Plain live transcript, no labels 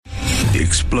The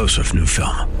explosive new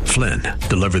film, Flynn,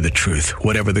 deliver the truth,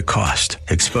 whatever the cost,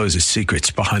 exposes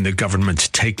secrets behind the government's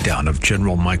takedown of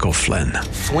General Michael Flynn.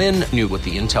 Flynn knew what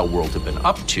the intel world had been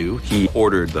up to. He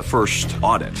ordered the first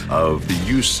audit of the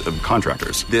use of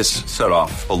contractors. This set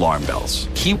off alarm bells.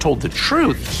 He told the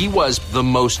truth. He was the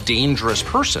most dangerous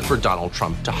person for Donald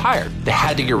Trump to hire. They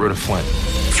had to get rid of Flynn.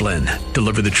 Flynn,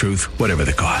 deliver the truth, whatever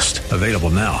the cost. Available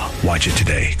now. Watch it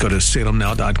today. Go to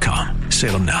salemnow.com.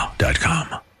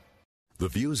 salemnow.com. The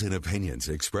views and opinions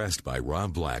expressed by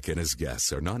Rob Black and his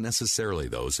guests are not necessarily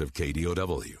those of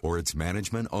KDOW or its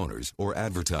management, owners, or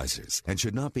advertisers and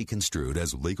should not be construed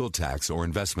as legal, tax, or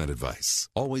investment advice.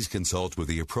 Always consult with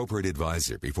the appropriate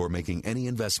advisor before making any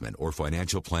investment or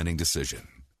financial planning decision.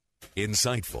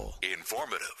 Insightful,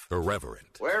 informative,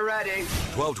 irreverent. We're ready.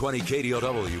 1220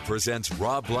 KDOW presents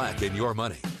Rob Black and Your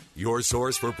Money, your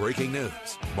source for breaking news,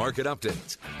 market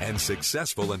updates, and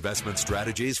successful investment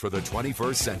strategies for the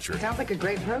 21st century. Sounds like a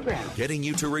great program. Getting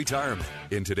you to retirement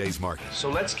in today's market. So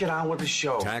let's get on with the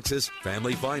show. Taxes,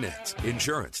 family finance,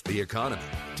 insurance, the economy,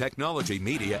 technology,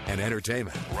 media, and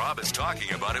entertainment. Rob is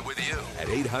talking about it with you at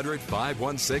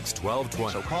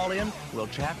 800-516-1220. So call in, we'll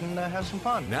chat and have some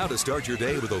fun. Now to start your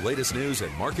day with the latest news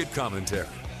and market commentary.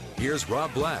 Here's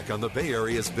Rob Black on the Bay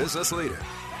Area's business leader,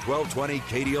 1220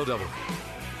 KDOW.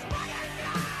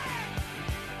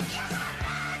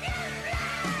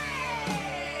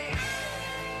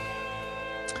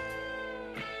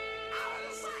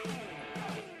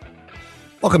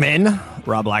 Welcome in,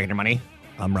 Rob Black and Your Money.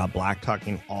 I'm Rob Black,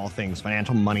 talking all things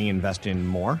financial, money, investing, and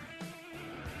more.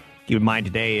 Keep in mind,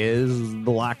 today is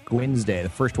Black Wednesday, the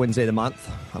first Wednesday of the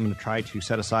month. I'm going to try to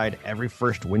set aside every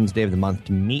first Wednesday of the month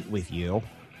to meet with you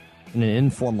in an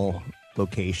informal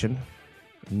location.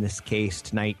 In this case,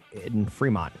 tonight in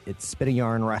Fremont, it's Spinning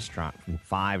Yarn Restaurant from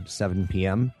 5 to 7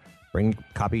 p.m. Bring a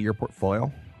copy of your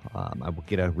portfolio. I will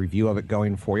get a review of it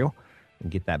going for you and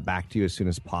get that back to you as soon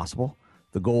as possible.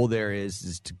 The goal there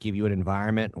is to give you an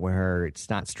environment where it's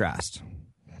not stressed.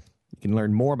 You can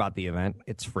learn more about the event.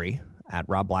 It's free at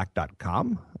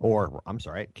robblack.com or,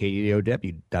 at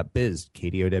kdow.biz,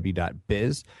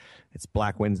 kdow.biz. It's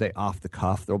Black Wednesday off the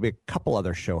cuff. There'll be a couple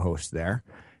other show hosts there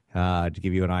to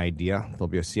give you an idea. There'll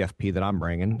be a CFP that I'm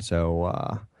bringing, so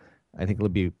I think it'll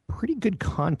be pretty good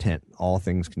content, all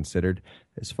things considered,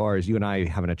 as far as you and I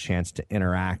having a chance to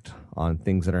interact on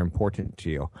things that are important to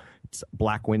you. It's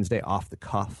Black Wednesday off the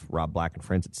cuff. Rob Black and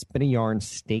friends at Spinning Yarn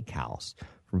Steakhouse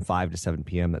from 5 to 7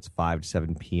 p.m. That's 5 to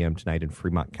 7 p.m. tonight in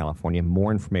Fremont, California.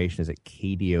 More information is at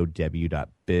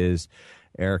kdow.biz.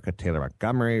 Erica Taylor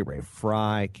Montgomery, Ray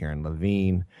Fry, Karen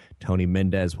Levine, Tony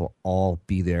Mendez will all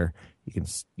be there.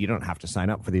 You don't have to sign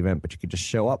up for the event, but you can just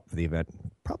show up for the event.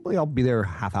 Probably I'll be there a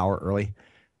half hour early,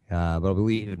 but I'll be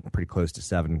leaving pretty close to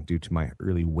 7 due to my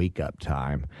early wake-up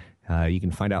time. You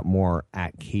can find out more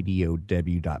at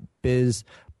kdow.biz.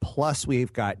 Plus,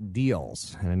 we've got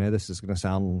deals. And I know this is going to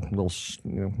sound a little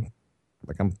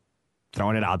like I'm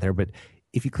throwing it out there, but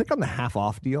if you click on the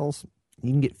half-off deals,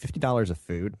 you can get $50 of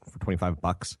food for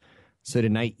 $25. So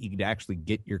tonight, you could actually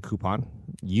get your coupon,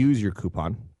 use your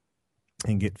coupon,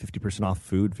 and get 50% off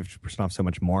food, 50% off so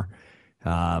much more.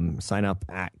 Sign up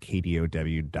at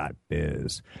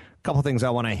kdow.biz. A couple things I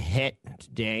want to hit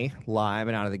today, live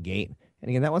and out of the gate. And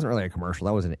again, that wasn't really a commercial.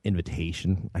 That was an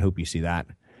invitation. I hope you see that.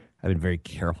 I've been very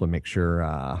careful to make sure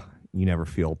you never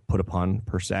feel put upon,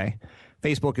 per se.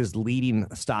 Facebook is leading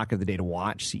stock of the day to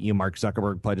watch. CEO Mark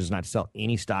Zuckerberg pledges not to sell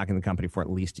any stock in the company for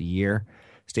at least a year.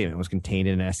 Statement was contained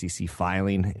in an SEC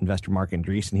filing. Investor Mark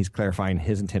Andreessen, he's clarifying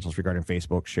his intentions regarding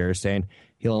Facebook shares, saying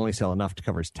he'll only sell enough to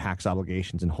cover his tax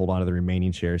obligations and hold on to the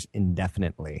remaining shares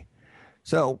indefinitely.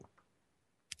 So,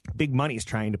 big money is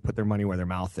trying to put their money where their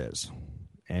mouth is.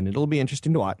 And it'll be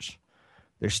interesting to watch.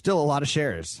 There's still a lot of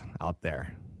shares out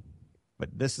there.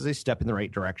 But this is a step in the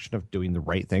right direction of doing the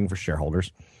right thing for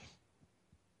shareholders.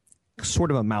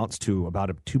 Sort of amounts to about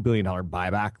a $2 billion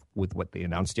buyback with what they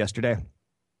announced yesterday.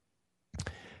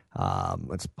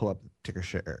 Let's pull up ticker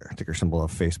symbol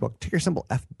of Facebook. Ticker symbol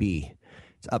FB.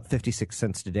 It's up 56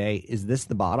 cents today. Is this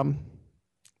the bottom?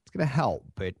 It's going to help,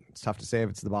 but it's tough to say if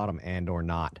it's the bottom and or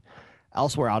not.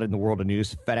 Elsewhere out in the world of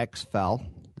news, FedEx fell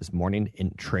this morning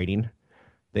in trading.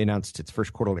 They announced its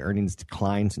first quarterly earnings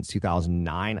decline since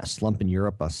 2009. A slump in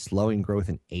Europe, a slowing growth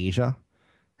in Asia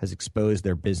has exposed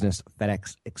their business,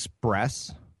 FedEx Express.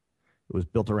 It was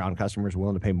built around customers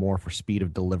willing to pay more for speed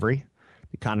of delivery.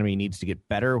 The economy needs to get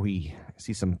better. We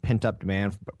see some pent-up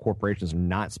demand, but corporations are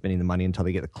not spending the money until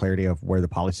they get the clarity of where the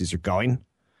policies are going.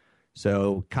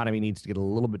 So economy needs to get a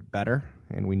little bit better,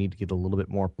 and we need to get a little bit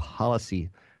more policy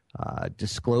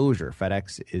disclosure.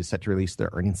 FedEx is set to release their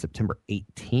earnings September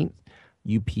 18th.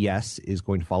 UPS is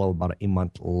going to follow about a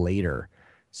month later.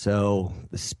 So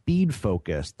the speed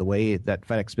focus, the way that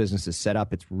FedEx Business is set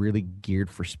up, it's really geared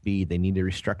for speed. They need to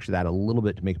restructure that a little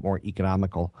bit to make it more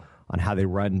economical on how they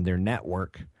run their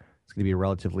network. It's going to be a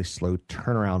relatively slow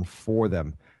turnaround for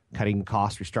them. Cutting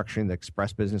costs, restructuring the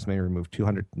Express business may remove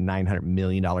 $200 to $900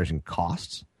 million in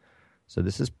costs. So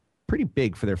this is pretty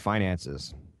big for their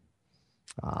finances.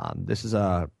 This is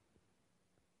a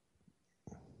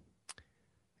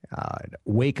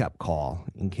wake-up call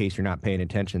in case you're not paying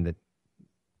attention that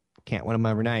can't win them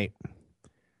every night.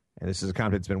 And this is a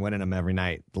company that's been winning them every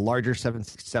night. The larger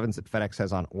 767s that FedEx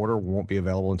has on order won't be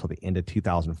available until the end of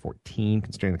 2014,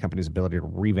 considering the company's ability to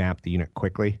revamp the unit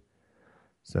quickly.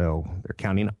 So they're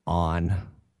counting on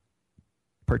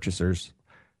purchasers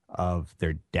of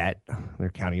their debt. They're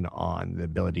counting on the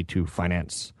ability to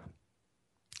finance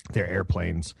their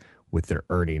airplanes with their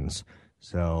earnings.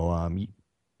 So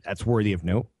that's worthy of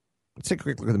note. Let's take a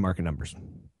quick look at the market numbers.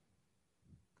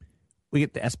 We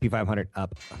get the SP 500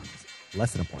 up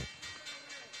less than a point,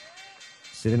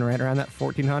 sitting right around that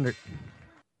 1,400.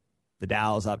 The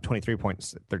Dow's up 23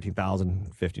 points at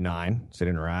 13,059,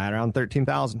 sitting right around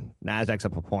 13,000. Nasdaq's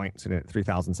up a point, sitting at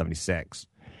 3,076.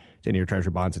 10-year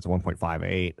Treasury bonds, it's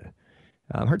 1.58.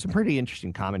 Heard some pretty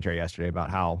interesting commentary yesterday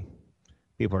about how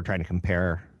people are trying to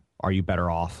compare, are you better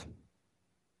off,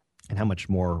 and how much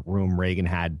more room Reagan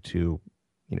had to,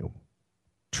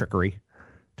 trickery,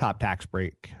 top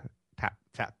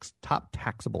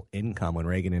taxable income when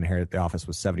Reagan inherited the office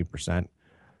was 70%.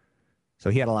 So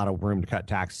he had a lot of room to cut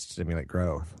taxes to stimulate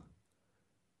growth.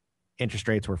 Interest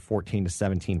rates were 14 to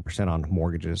 17% on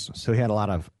mortgages. So he had a lot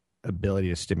of ability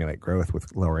to stimulate growth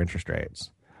with lower interest rates.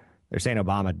 They're saying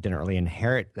Obama didn't really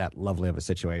inherit that lovely of a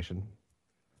situation,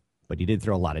 but he did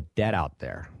throw a lot of debt out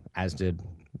there, as did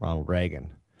Ronald Reagan.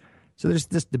 So there's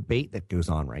this debate that goes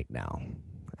on right now.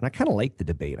 And I kind of like the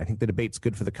debate. I think the debate's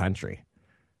good for the country.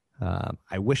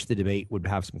 I wish the debate would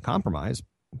have some compromise.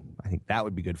 I think that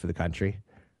would be good for the country.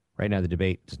 Right now, the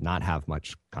debate does not have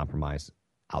much compromise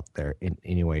out there in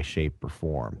any way, shape, or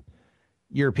form.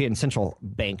 European Central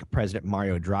Bank President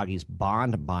Mario Draghi's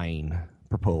bond buying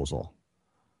proposal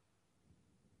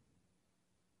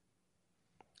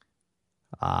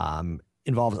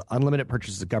involves unlimited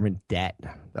purchases of government debt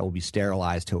that will be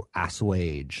sterilized to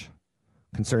assuage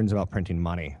concerns about printing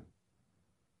money.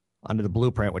 Under the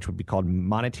blueprint, which would be called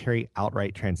Monetary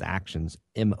Outright Transactions,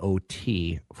 MOT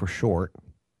for short,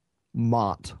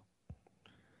 MOT,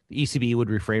 the ECB would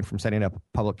refrain from setting up a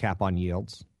public cap on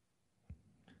yields.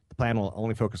 The plan will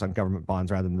only focus on government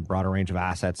bonds rather than the broader range of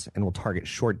assets and will target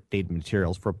short-dated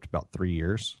materials for up to about 3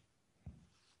 years.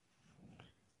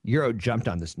 Euro jumped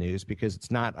on this news because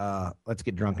it's not, let's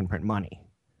get drunk and print money.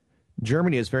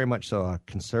 Germany is very much so a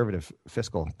conservative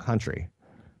fiscal country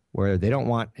where they don't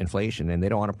want inflation and they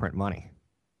don't want to print money.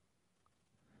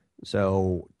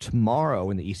 So tomorrow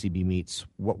when the ECB meets,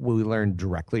 what will we learn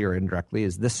directly or indirectly?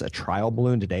 Is this a trial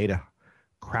balloon today to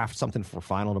craft something for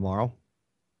final tomorrow?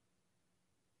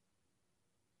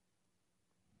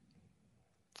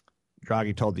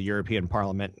 Draghi told the European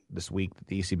Parliament this week that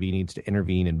the ECB needs to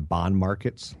intervene in bond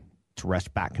markets to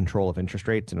wrest back control of interest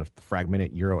rates in a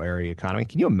fragmented euro area economy.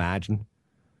 Can you imagine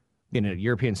being a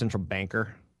European central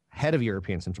banker, head of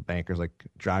European central bankers like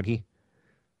Draghi?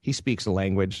 He speaks a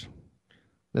language.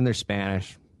 Then there's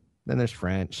Spanish. Then there's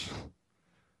French.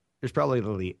 There's probably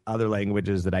the other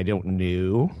languages that I don't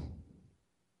know.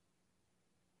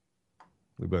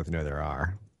 We both know there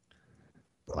are.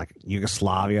 Like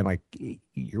Yugoslavia, like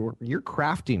you're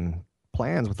crafting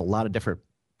plans with a lot of different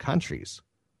countries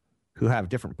who have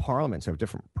different parliaments, who have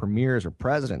different premiers or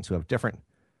presidents, who have different.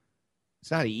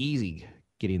 It's not easy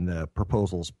getting the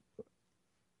proposals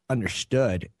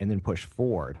understood and then pushed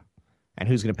forward. And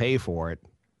who's going to pay for it?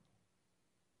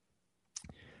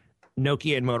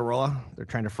 Nokia and Motorola, they're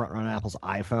trying to front run Apple's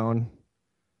iPhone.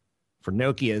 For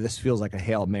Nokia, this feels like a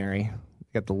Hail Mary.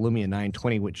 They got the Lumia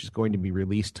 920, which is going to be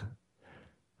released.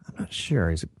 I'm not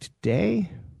sure. Is it today?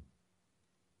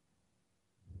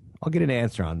 I'll get an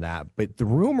answer on that. But the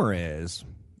rumor is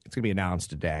it's going to be announced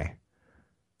today.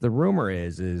 The rumor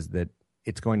is that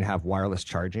it's going to have wireless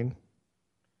charging,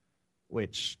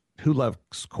 which who loves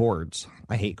cords?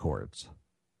 I hate cords.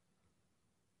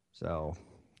 So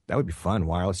that would be fun,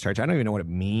 wireless charge. I don't even know what it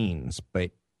means, but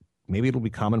maybe it'll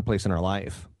be commonplace in our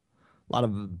life. A lot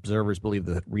of observers believe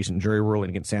the recent jury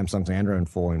ruling against Samsung's Android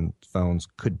phones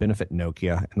could benefit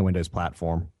Nokia and the Windows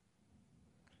platform.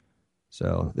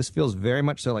 So this feels very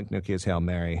much so like Nokia's Hail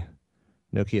Mary.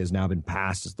 Nokia has now been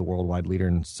passed as the worldwide leader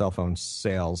in cell phone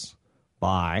sales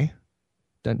by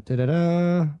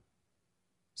Samsung.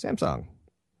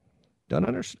 Don't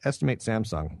underestimate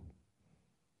Samsung.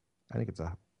 I think it's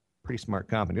a pretty smart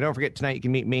company. Don't forget, tonight you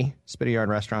can meet me, Spitty Yarn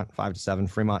Restaurant, 5 to 7,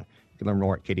 Fremont. You can learn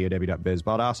more at kdow.biz.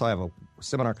 But I also have a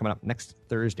seminar coming up next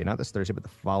Thursday, not this Thursday, but the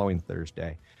following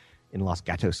Thursday in Los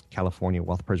Gatos, California,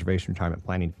 Wealth Preservation Retirement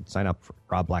Planning. You can sign up for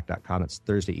robblack.com. It's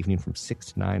Thursday evening from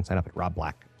 6 to 9. Sign up at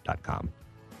robblack.com.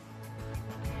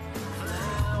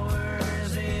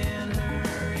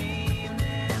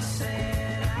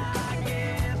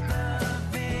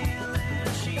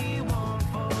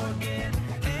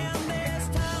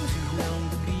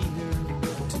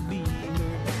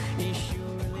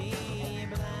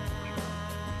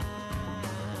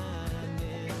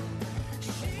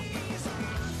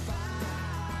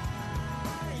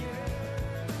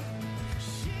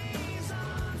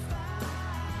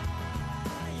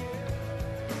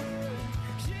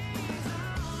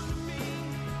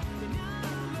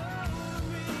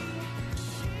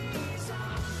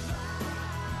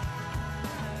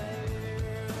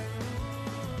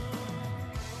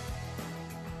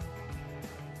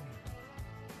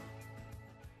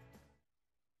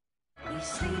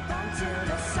 Sleep until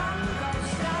the sun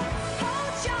goes down.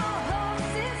 Hold your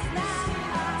horses now.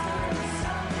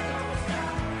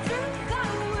 Through the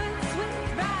woods we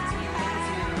ride.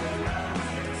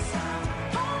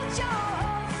 Hold your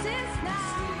horses now.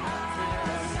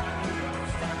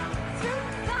 Through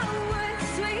the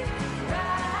woods we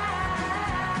ride.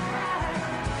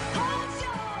 Hold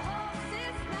your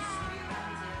horses now.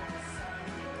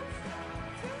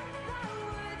 Through the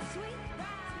woods we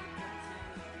ride.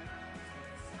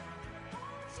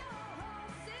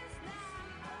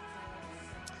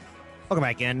 Welcome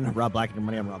back in. Rob Black and Your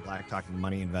Money. I'm Rob Black, talking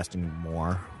money, investing, and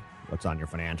more. What's on your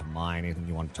financial mind? Anything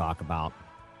you want to talk about?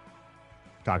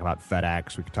 Talk about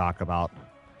FedEx. We could talk about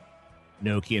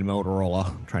Nokia and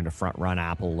Motorola trying to front run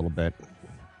Apple a little bit.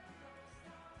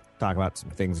 Talk about some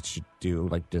things that you should do,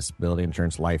 like disability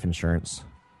insurance, life insurance.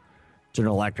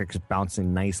 General Electric is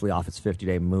bouncing nicely off its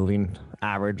 50-day moving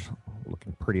average,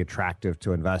 looking pretty attractive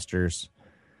to investors.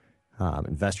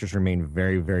 Investors remain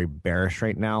very, very bearish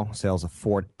right now. Sales of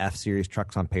Ford F-Series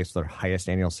trucks on pace for their highest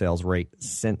annual sales rate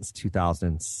since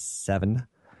 2007.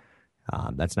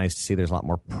 That's nice to see. There's a lot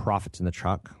more profits in the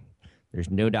truck.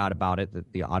 There's no doubt about it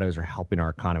that the autos are helping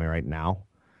our economy right now.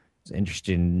 It's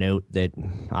interesting to note that,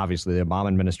 obviously, the Obama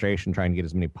administration trying to get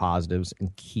as many positives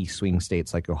in key swing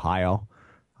states like Ohio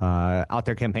out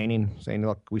there campaigning, saying,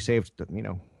 look, we saved,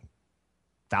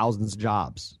 thousands of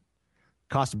jobs.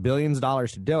 Cost billions of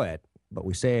dollars to do it, but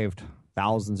we saved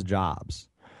thousands of jobs.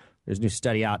 There's a new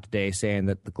study out today saying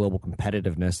that the global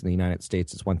competitiveness in the United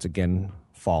States is once again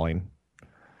falling.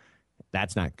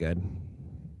 That's not good.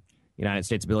 The United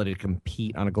States' ability to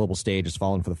compete on a global stage has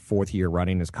fallen for the fourth year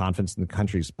running as confidence in the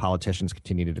country's politicians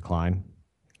continue to decline.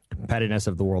 Competitiveness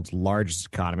of the world's largest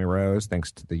economy rose thanks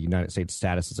to the United States'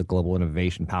 status as a global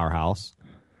innovation powerhouse.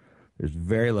 There's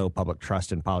very low public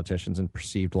trust in politicians and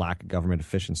perceived lack of government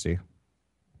efficiency.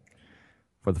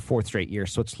 For the fourth straight year,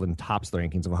 Switzerland tops the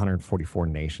rankings of 144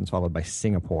 nations, followed by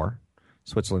Singapore.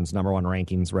 Switzerland's number one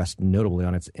rankings rest notably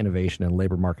on its innovation and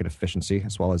labor market efficiency,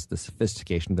 as well as the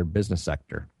sophistication of their business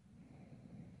sector.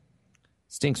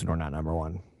 Stinks when we're not number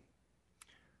one.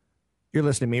 You're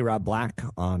listening to me, Rob Black,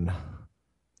 on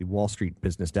the Wall Street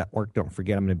Business Network. Don't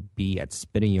forget, I'm going to be at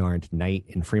Spinning Yarn tonight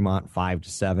in Fremont, 5 to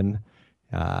 7.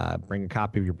 Bring a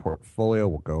copy of your portfolio.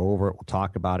 We'll go over it. We'll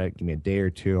talk about it. Give me a day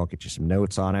or two. I'll get you some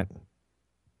notes on it.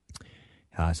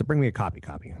 So bring me a copy.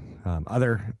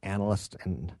 Other analysts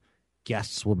and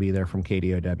guests will be there from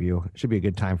KDOW. It should be a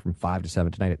good time from 5 to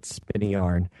 7 tonight at Spinning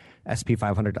Yarn. SP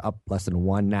 500 up less than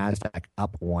 1, NASDAQ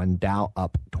up 1, Dow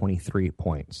up 23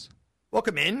 points.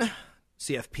 Welcome in,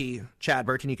 CFP Chad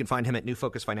Burton. You can find him at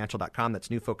newfocusfinancial.com. That's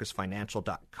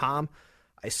newfocusfinancial.com.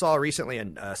 I saw recently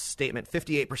a statement,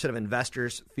 58% of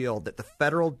investors feel that the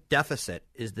federal deficit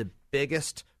is the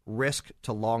biggest risk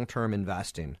to long-term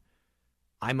investing.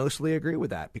 I mostly agree with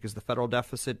that because the federal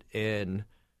deficit in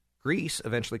Greece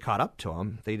eventually caught up to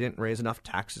them. They didn't raise enough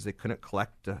taxes. They couldn't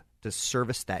collect to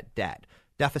service that debt.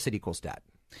 Deficit equals debt.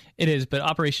 It is, but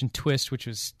Operation Twist, which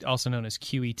was also known as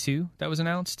QE2, that was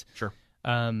announced. Sure.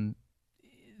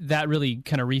 That really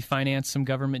kind of refinanced some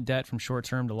government debt from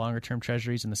short-term to longer-term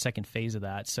treasuries in the second phase of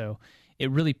that. So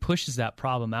it really pushes that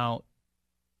problem out,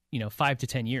 5 to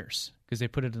 10 years because they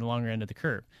put it in the longer end of the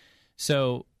curve.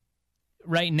 So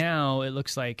right now, it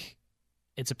looks like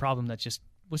it's a problem that just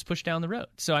was pushed down the road.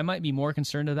 So I might be more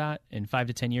concerned of that in 5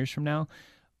 to 10 years from now.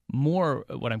 More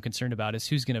what I'm concerned about is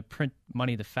who's going to print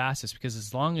money the fastest, because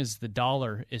as long as the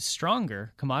dollar is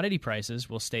stronger, commodity prices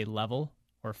will stay level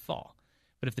or fall.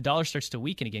 But if the dollar starts to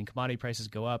weaken again, commodity prices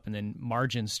go up, and then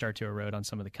margins start to erode on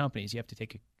some of the companies. You have to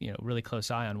take a really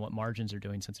close eye on what margins are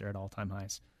doing since they're at all-time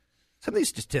highs. Some of these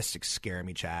statistics scare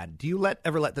me, Chad. Do you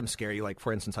ever let them scare you? Like,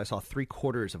 for instance, I saw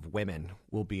 3/4 of women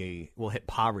will hit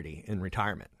poverty in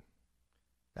retirement.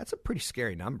 That's a pretty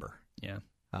scary number. Yeah.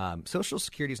 Social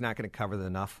Security is not going to cover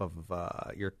enough of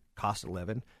your cost of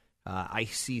living. I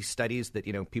see studies that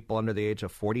people under the age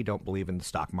of 40 don't believe in the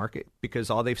stock market because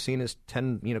all they've seen is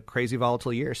 10 crazy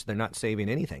volatile years. So they're not saving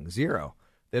anything, zero.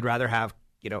 They'd rather have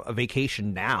a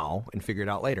vacation now and figure it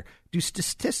out later. Do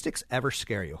statistics ever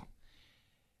scare you?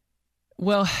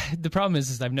 Well, the problem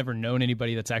is I've never known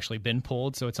anybody that's actually been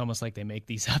polled, so it's almost like they make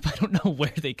these up. I don't know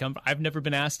where they come from. I've never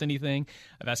been asked anything.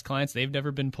 I've asked clients. They've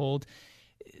never been polled.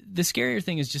 The scarier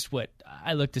thing is just what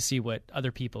I look to see what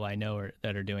other people I know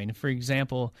that are doing. For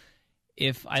example,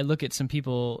 if I look at some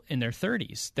people in their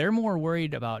 30s, they're more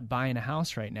worried about buying a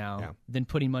house right now than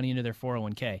putting money into their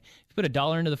 401k. If you put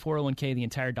 $1 into the 401k, the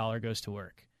entire dollar goes to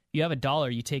work. You have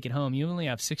 $1, you take it home, you only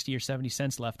have 60 or 70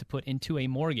 cents left to put into a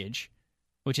mortgage,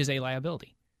 which is a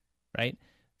liability, right?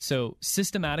 So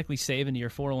systematically save into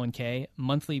your 401k,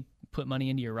 monthly put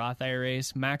money into your Roth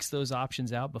IRAs, max those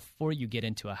options out before you get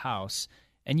into a house,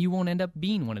 and you won't end up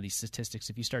being one of these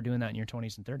statistics if you start doing that in your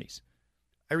 20s and 30s.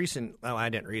 I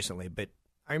didn't recently, but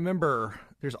I remember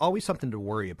there's always something to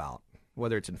worry about,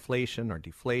 whether it's inflation or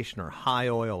deflation or high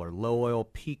oil or low oil,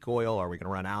 peak oil, are we going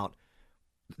to run out?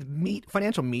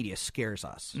 Financial media scares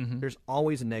us. Mm-hmm. There's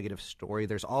always a negative story.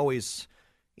 There's always...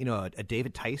 a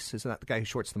David Tice, isn't that the guy who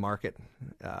shorts the market,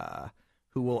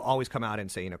 who will always come out and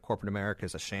say, corporate America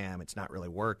is a sham. It's not really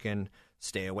working.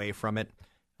 Stay away from it.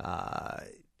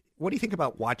 What do you think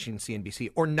about watching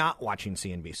CNBC or not watching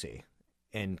CNBC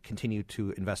and continue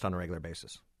to invest on a regular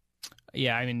basis?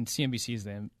 Yeah, I mean, CNBC is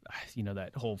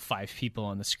that whole 5 people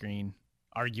on the screen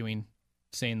arguing,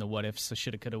 saying the what ifs, the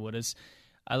shoulda, coulda, wouldas.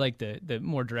 I like the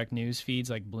more direct news feeds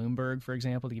like Bloomberg, for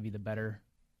example, to give you the better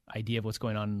idea of what's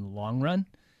going on in the long run.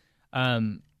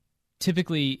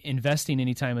 Typically, investing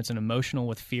anytime it's an emotional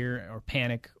with fear or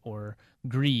panic or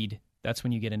greed, that's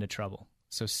when you get into trouble.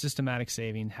 So systematic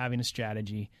saving, having a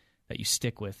strategy that you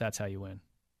stick with, that's how you win.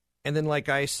 And then, like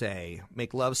I say,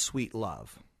 make love sweet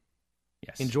love.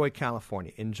 Yes. Enjoy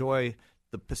California. Enjoy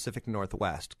the Pacific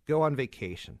Northwest. Go on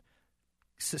vacation.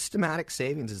 Systematic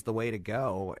savings is the way to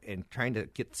go, and trying to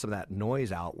get some of that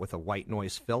noise out with a white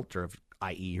noise filter of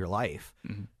i.e. your life.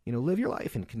 Mm-hmm. Live your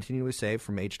life and continually save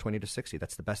from age 20 to 60.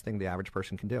 That's the best thing the average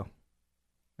person can do.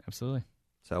 Absolutely.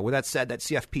 So with that said, that's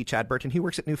CFP Chad Burton. He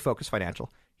works at New Focus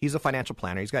Financial. He's a financial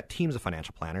planner. He's got teams of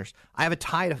financial planners. I have a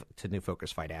tie to New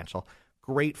Focus Financial.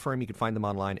 Great firm. You can find them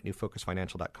online at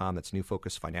newfocusfinancial.com. That's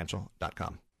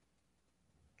newfocusfinancial.com.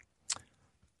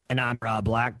 And I'm Rob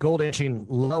Black. Gold inching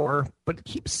lower, but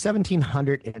keeps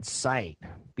 1,700 in its sight.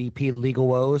 BP legal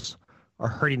woes are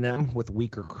hurting them with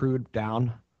weaker crude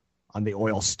down on the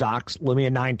oil stocks. Lumia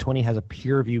 920 has a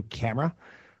PureView camera.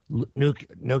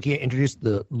 Nokia introduced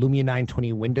the Lumia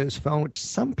 920 Windows phone, which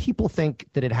some people think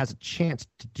that it has a chance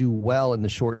to do well in the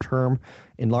short term,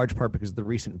 in large part because of the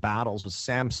recent battles with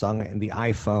Samsung and the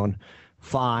iPhone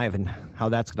 5 and how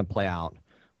that's going to play out.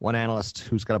 One analyst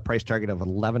who's got a price target of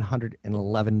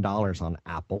 $1,111 on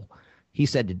Apple, he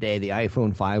said today the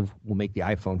iPhone 5 will make the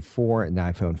iPhone 4 and the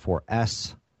iPhone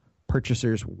 4S.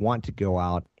 Purchasers want to go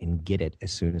out and get it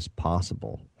as soon as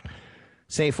possible.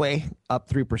 Safeway up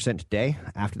 3% today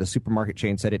after the supermarket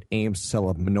chain said it aims to sell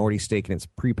a minority stake in its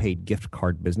prepaid gift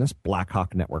card business,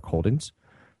 Blackhawk Network Holdings.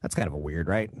 That's kind of a weird,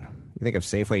 right? You think of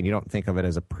Safeway and you don't think of it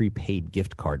as a prepaid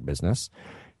gift card business.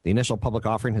 The initial public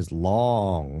offering has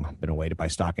long been awaited by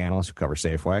stock analysts who cover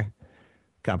Safeway.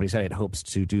 The company said it hopes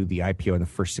to do the IPO in the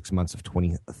first 6 months of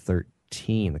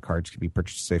 2013. The cards can be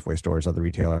purchased at Safeway stores, other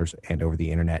retailers, and over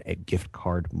the internet at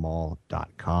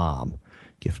giftcardmall.com.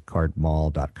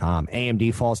 Giftcardmall.com.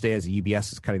 AMD falls today as the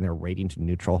UBS is cutting their rating to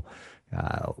neutral.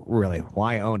 Really,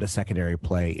 why own a secondary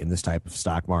play in this type of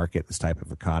stock market, this type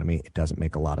of economy? It doesn't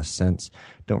make a lot of sense.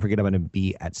 Don't forget, I'm going to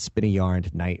be at Spin a Yarn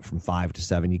tonight from 5 to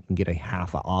 7. You can get a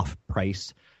half off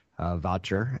price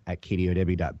voucher at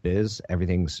kdow.biz.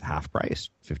 Everything's half price.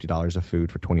 $50 of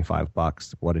food for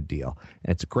 $25. What a deal.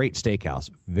 And it's a great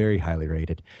steakhouse, very highly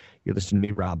rated. You're listening to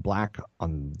me, Rob Black,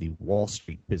 on the Wall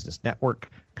Street Business Network.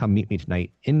 Come meet me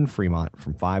tonight in Fremont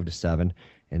from 5 to 7.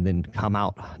 And then come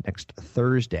out next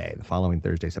Thursday, the following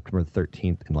Thursday, September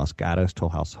 13th, in Los Gatos Toll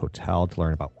House Hotel to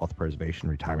learn about wealth preservation,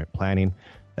 retirement planning.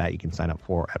 That you can sign up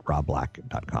for at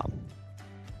robblack.com.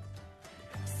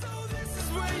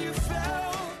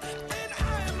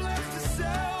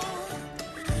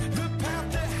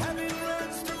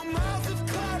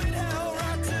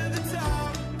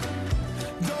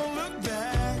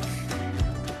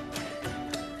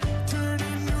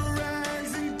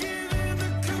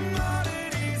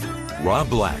 Rob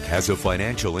Black has a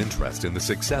financial interest in the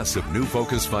success of New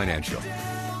Focus Financial.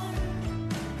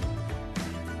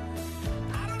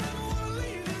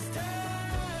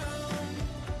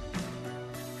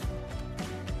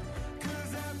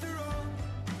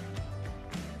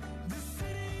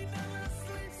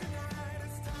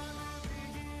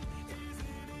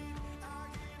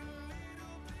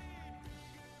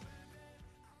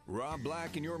 Rob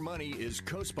Black and Your Money is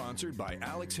co-sponsored by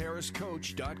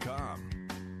AlexHarrisCoach.com.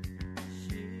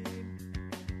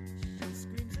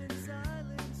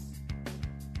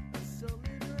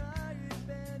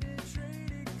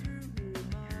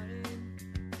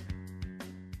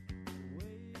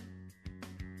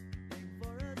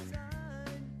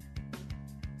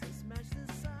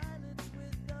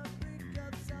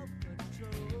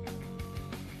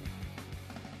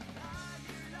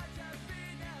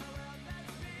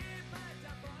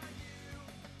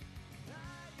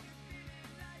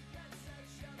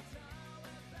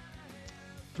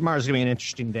 Tomorrow's going to be an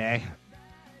interesting day.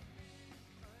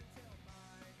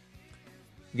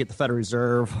 We get the Federal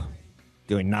Reserve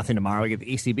doing nothing tomorrow. We get the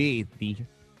ECB, the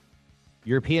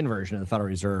European version of the Federal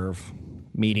Reserve,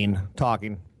 meeting,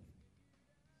 talking.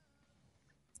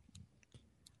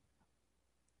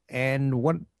 And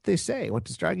what they say, what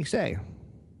does Draghi say?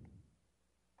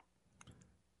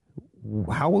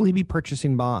 How will he be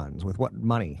purchasing bonds? With what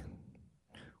money?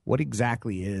 What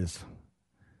exactly is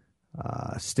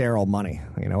sterile money?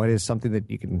 You know, it is something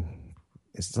that you can,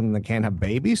 is it something that can't have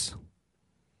babies?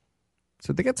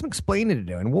 So they got some explaining to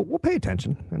do, and we'll pay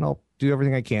attention, and I'll do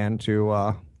everything I can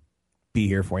to be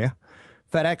here for you.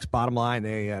 FedEx, bottom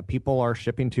line, people are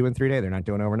shipping 2 and 3 day. They're not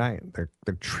doing overnight. They're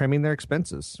trimming their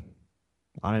expenses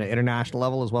on an international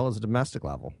level as well as a domestic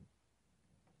level.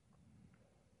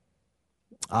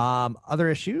 Other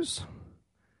issues.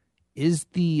 Is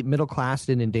the middle class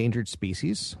an endangered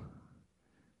species?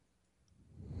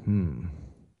 I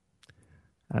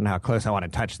don't know how close I want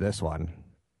to touch this one.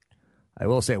 I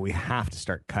will say we have to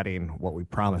start cutting what we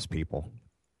promise people,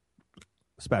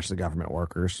 especially government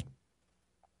workers.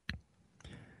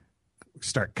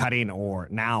 Start cutting or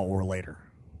now or later.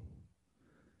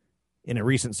 In a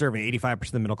recent survey, 85%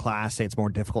 of the middle class say it's more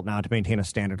difficult now to maintain a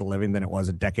standard of living than it was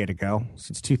a decade ago.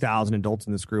 Since 2000, adults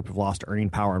in this group have lost earning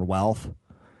power and wealth,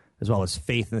 as well as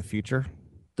faith in the future.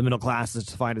 The middle class is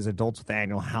defined as adults with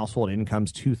annual household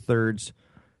incomes 2/3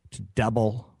 to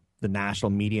double the national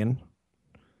median.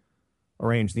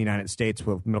 Arranged in the United States,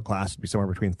 with middle class would be somewhere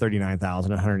between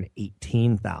 39,000 and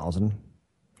 118,000.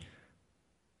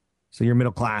 So your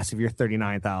middle class, if you're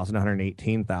 39,000,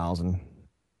 118,000.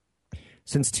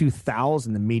 Since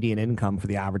 2000, the median income for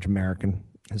the average American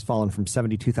has fallen from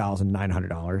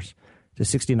 $72,900 to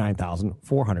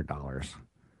 $69,400.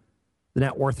 The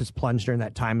net worth has plunged during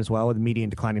that time as well, with the median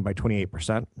declining by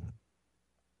 28%.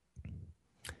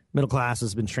 Middle class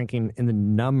has been shrinking in the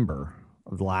number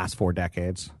of the last 4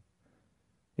 decades.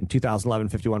 In 2011,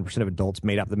 51% of adults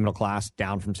made up the middle class,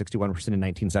 down from 61% in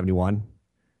 1971.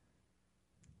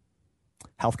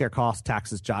 Healthcare costs,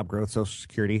 taxes, job growth, Social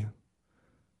Security,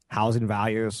 housing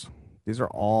values, these are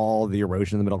all the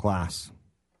erosion of the middle class.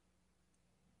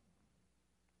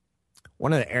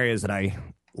 One of the areas that I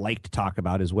like to talk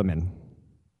about is women.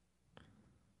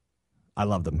 I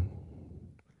love them.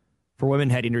 For women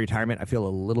heading to retirement, I feel a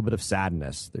little bit of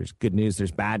sadness. There's good news,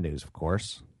 there's bad news, of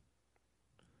course.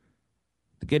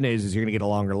 The good news is you're going to get a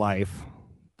longer life.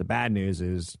 The bad news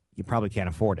is you probably can't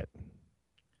afford it.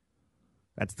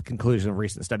 That's the conclusion of a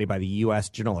recent study by the U.S.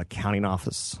 General Accounting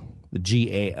Office, the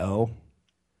GAO.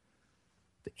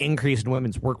 The increase in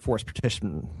women's workforce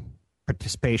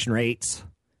participation rates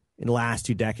in the last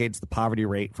 2 decades, the poverty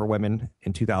rate for women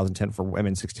in 2010 for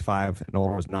women 65 and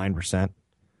older was 9%,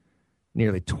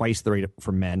 nearly twice the rate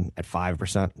for men at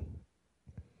 5%.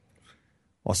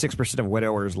 While 6% of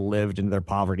widowers lived in their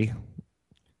poverty,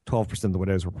 12% of the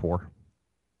widows were poor.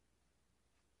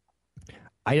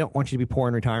 I don't want you to be poor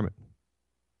in retirement.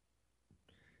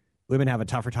 Women have a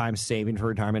tougher time saving for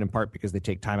retirement, in part because they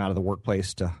take time out of the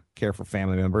workplace to care for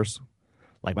family members,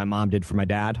 like my mom did for my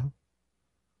dad.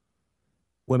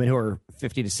 Women who are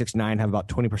 50 to 69 have about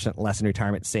 20% less in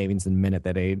retirement savings than men at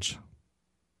that age.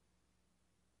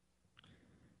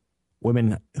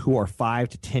 Women who are 5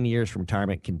 to 10 years from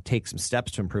retirement can take some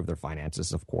steps to improve their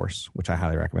finances, of course, which I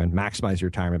highly recommend. Maximize your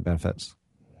retirement benefits.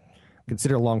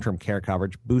 Consider long-term care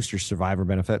coverage. Boost your survivor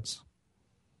benefits.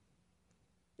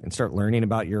 And start learning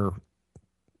about your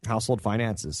household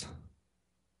finances.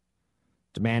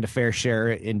 Demand a fair share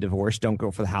in divorce. Don't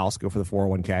go for the house. Go for the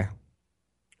 401k.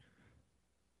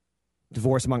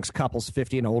 Divorce amongst couples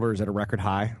 50 and older is at a record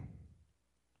high.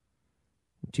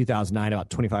 In 2009, about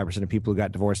 25% of people who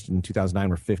got divorced in 2009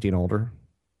 were 50 and older,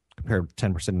 compared with 10%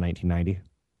 in 1990.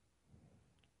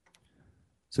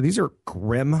 So these are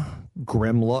grim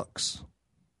looks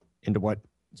into what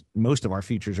most of our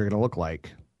futures are going to look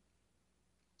like.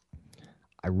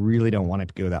 I really don't want it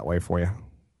to go that way for you.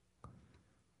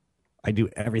 I do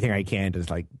everything I can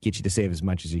to get you to save as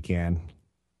much as you can.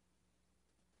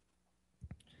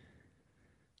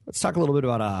 Let's talk a little bit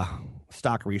about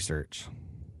stock research.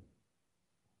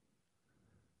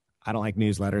 I don't like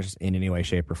newsletters in any way,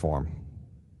 shape, or form.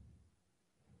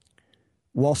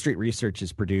 Wall Street research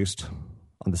is produced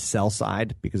on the sell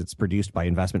side because it's produced by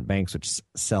investment banks which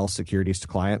sell securities to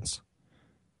clients.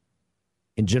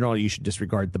 In general, you should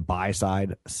disregard the buy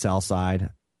side, sell side.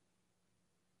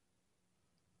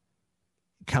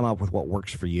 Come up with what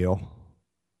works for you.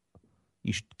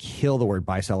 You should kill the word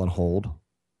buy, sell, and hold.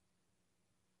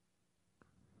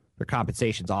 Their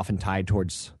compensation is often tied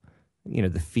towards,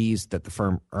 the fees that the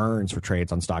firm earns for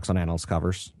trades on stocks on analyst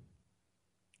covers.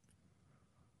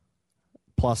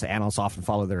 Plus, analysts often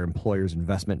follow their employer's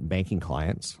investment and banking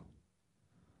clients.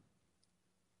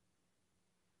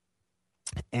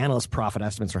 Analyst profit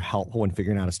estimates are helpful when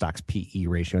figuring out a stock's PE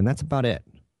ratio, and that's about it.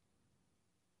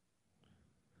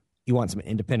 You want some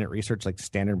independent research like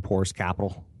Standard & Poor's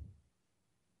Capital.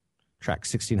 Track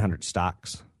 1,600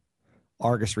 stocks.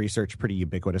 Argus Research, pretty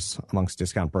ubiquitous amongst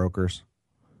discount brokers.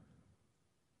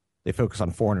 They focus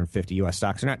on 450 U.S.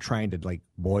 stocks. They're not trying to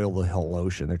boil the whole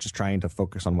ocean. They're just trying to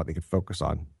focus on what they could focus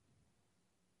on.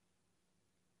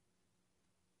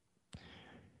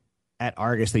 At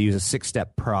Argus, they use a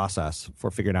 6-step process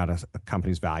for figuring out a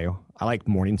company's value. I like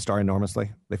Morningstar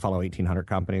enormously. They follow 1,800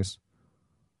 companies.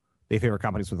 They favor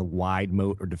companies with a wide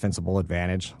moat or defensible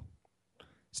advantage.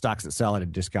 Stocks that sell at a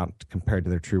discount compared to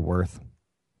their true worth.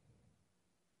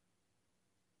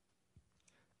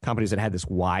 Companies that had this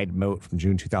wide moat from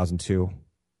June 2002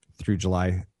 through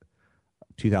July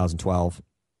 2012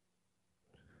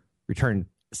 returned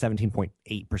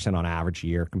 17.8% on average a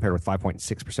year, compared with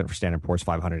 5.6% for Standard & Poor's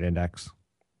 500 index.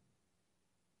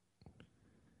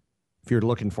 If you're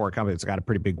looking for a company that's got a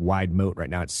pretty big wide moat right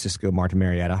now, it's Cisco, Martin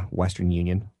Marietta, Western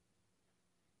Union.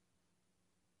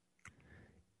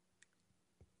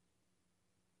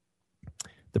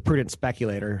 The Prudent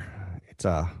Speculator, it's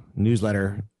a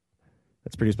newsletter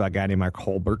that's produced by a guy named Mark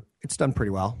Holbert. It's done pretty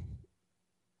well.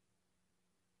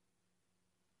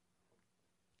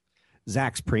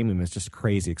 Zacks Premium is just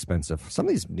crazy expensive. Some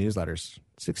of these newsletters,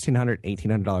 $1,600,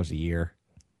 $1,800 a year.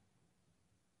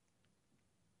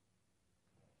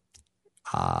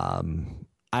 I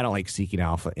don't like Seeking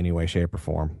Alpha any way, shape, or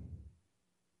form.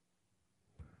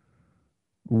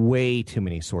 Way too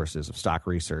many sources of stock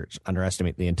research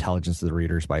underestimate the intelligence of the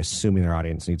readers by assuming their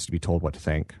audience needs to be told what to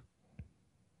think.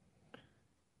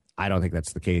 I don't think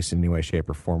that's the case in any way, shape,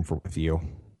 or form with you.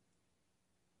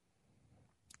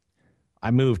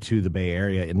 I moved to the Bay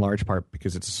Area in large part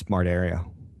because it's a smart area.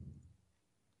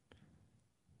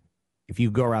 If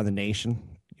you go around the nation,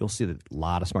 you'll see that a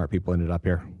lot of smart people ended up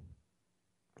here.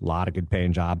 A lot of good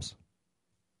paying jobs.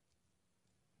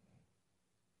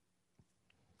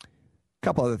 A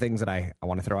couple other things that I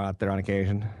want to throw out there on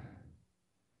occasion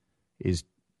is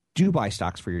do buy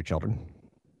stocks for your children.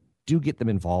 Do get them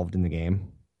involved in the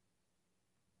game.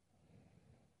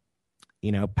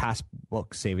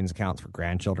 Passbook savings accounts for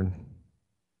grandchildren.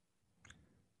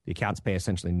 The accounts pay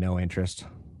essentially no interest.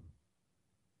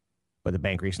 But the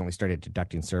bank recently started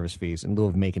deducting service fees in lieu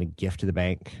of making a gift to the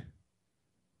bank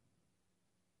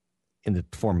in the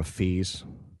form of fees.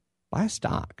 Buy a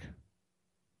stock.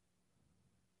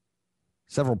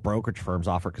 Several brokerage firms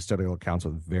offer custodial accounts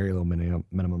with very low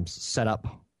minimums,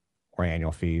 setup or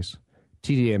annual fees.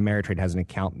 TD Ameritrade has an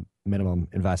account minimum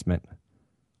investment.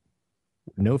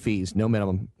 No fees, no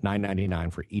minimum,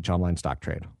 $9.99 for each online stock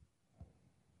trade.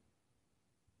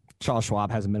 Charles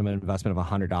Schwab has a minimum investment of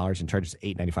 $100 and charges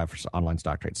 $8.95 for online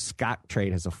stock trades.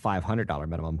 Scottrade has a $500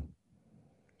 minimum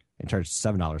and charges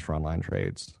 $7 for online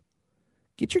trades.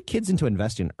 Get your kids into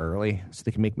investing early so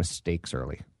they can make mistakes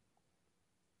early.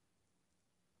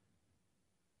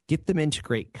 Get them into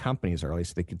great companies early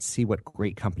so they can see what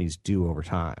great companies do over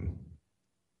time.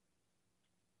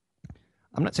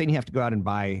 I'm not saying you have to go out and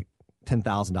buy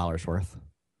 $10,000 worth.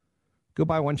 Go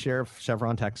buy one share of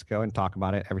Chevron Texaco and talk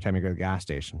about it every time you go to the gas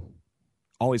station.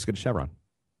 Always go to Chevron.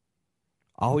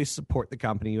 Always support the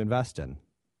company you invest in.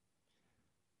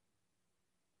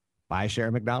 Buy a share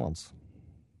of McDonald's.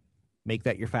 Make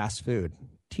that your fast food.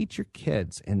 Teach your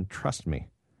kids, and trust me,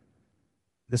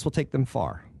 this will take them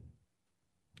far.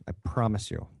 I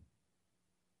promise you.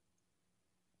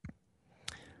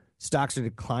 Stocks are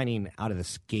declining out of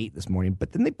this gate this morning,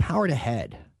 but then they powered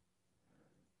ahead.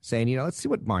 saying, let's see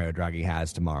what Mario Draghi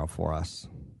has tomorrow for us.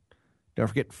 Don't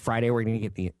forget, Friday we're going to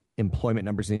get the employment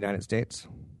numbers in the United States.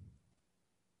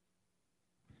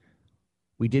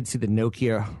 We did see the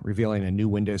Nokia revealing a new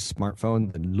Windows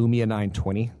smartphone, the Lumia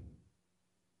 920.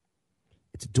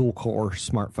 It's a dual-core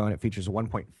smartphone. It features a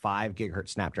 1.5 gigahertz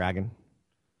Snapdragon.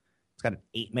 It's got an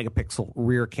 8-megapixel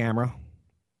rear camera.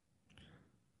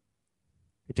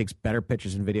 It takes better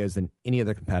pictures and videos than any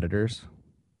other competitors.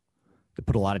 They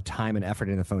put a lot of time and effort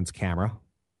in the phone's camera.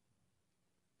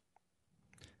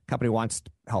 The company wants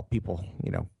to help people,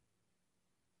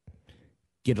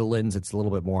 get a lens that's a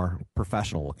little bit more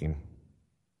professional looking.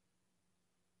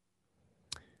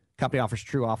 Company offers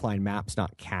true offline maps,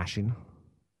 not caching.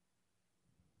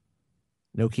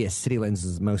 Nokia City Lens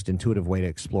is the most intuitive way to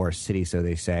explore a city, so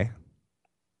they say.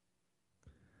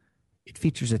 It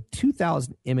features a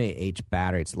 2,000 mAh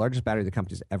battery. It's the largest battery the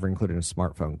company's ever included in a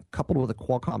smartphone. Coupled with a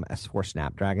Qualcomm S4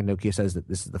 Snapdragon, Nokia says that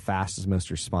this is the fastest, most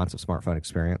responsive smartphone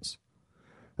experience.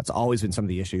 That's always been some of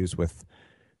the issues with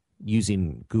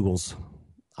using Google's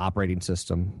operating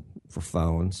system for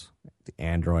phones, the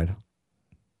Android.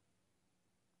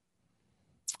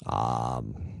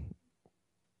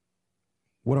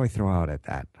 What do I throw out at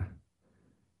that?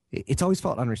 It's always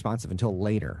felt unresponsive until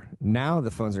later. Now the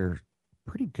phones are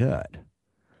pretty good.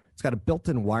 It's got a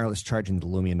built-in wireless charging the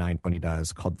Lumia 920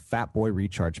 does called Fat Boy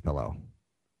Recharge Pillow.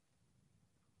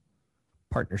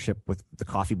 Partnership with the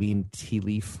Coffee Bean Tea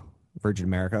Leaf, Virgin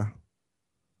America.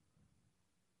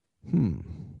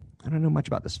 I don't know much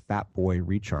about this Fat Boy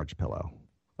Recharge Pillow,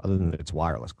 other than that it's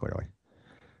wireless, clearly.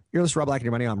 You're listening to Rob Black and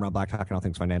Your Money. I'm Rob Black, talking all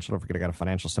things financial. Don't forget, I got a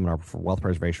financial seminar for wealth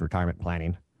preservation, retirement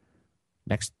planning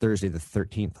next Thursday, the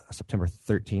 13th, September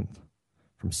 13th,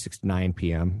 from 6 to 9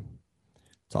 p.m.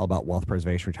 It's all about wealth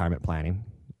preservation, retirement planning.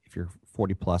 If you're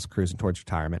 40 plus, cruising towards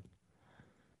retirement,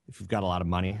 if you've got a lot of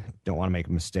money, don't want to make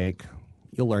a mistake,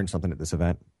 you'll learn something at this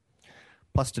event.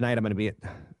 Plus, tonight I'm going to be at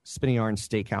Spinning Yarn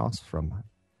Steakhouse from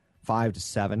 5 to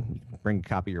 7. You can bring a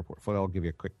copy of your portfolio. I'll give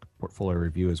you a quick portfolio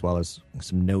review as well as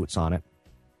some notes on it.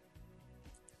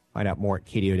 Find out more at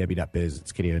kdow.biz.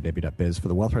 It's kdow.biz for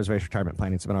the Wealth Preservation Retirement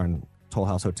Planning Seminar in Toll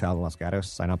House Hotel in Los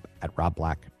Gatos. Sign up at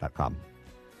robblack.com.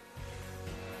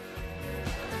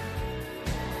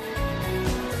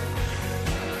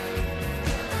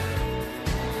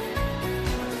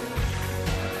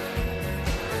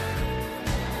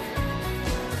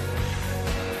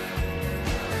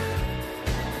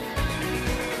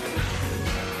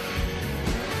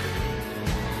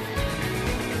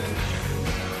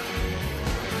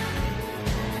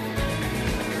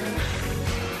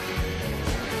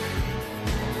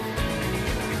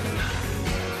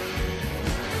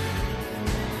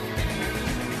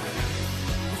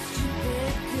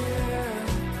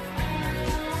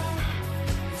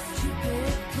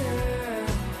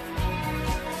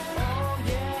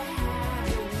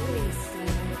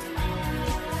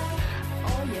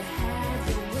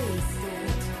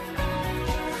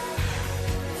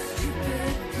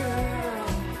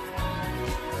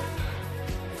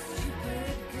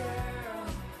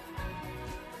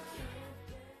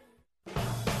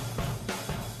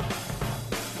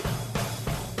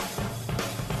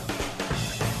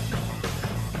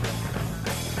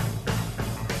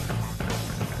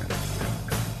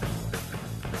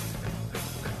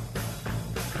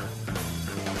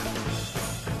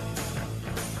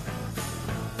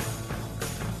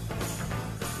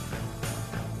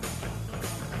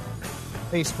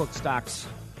 Facebook stocks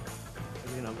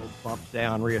getting a little bump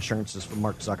down. Reassurances from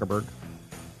Mark Zuckerberg.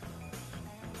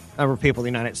 Number of people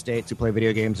in the United States who play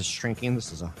video games is shrinking.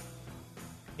 This is a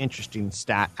interesting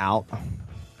stat out.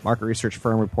 Market research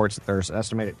firm reports that there's an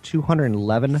estimated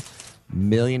 211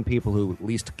 million people who at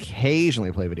least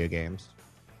occasionally play video games.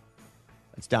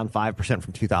 That's down 5%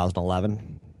 from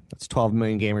 2011. That's 12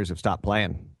 million gamers who've stopped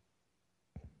playing.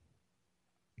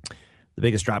 The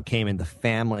biggest drop came in the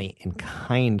family and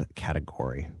kind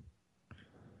category.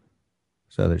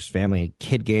 So there's family and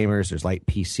kid gamers, there's light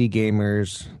PC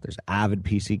gamers, there's avid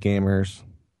PC gamers.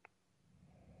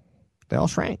 They all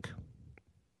shrank.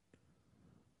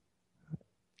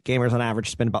 Gamers on average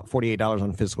spend about $48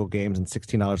 on physical games and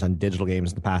 $16 on digital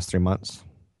games in the past 3 months.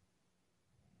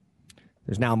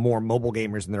 There's now more mobile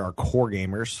gamers than there are core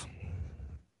gamers.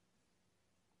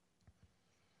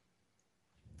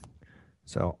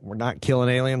 So we're not killing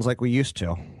aliens like we used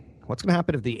to. What's going to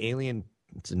happen if the aliens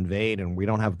invade and we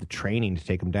don't have the training to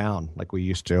take them down like we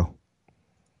used to?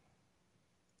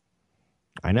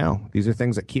 I know. These are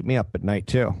things that keep me up at night,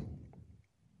 too.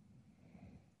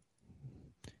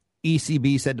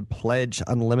 ECB said to pledge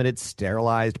unlimited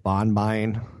sterilized bond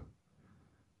buying.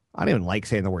 I don't even like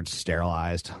saying the word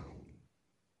sterilized.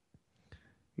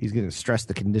 He's going to stress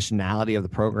the conditionality of the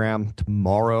program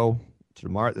tomorrow.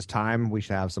 Tomorrow at this time, we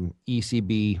should have some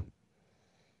ECB,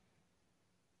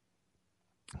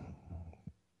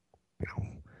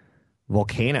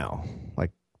 volcano.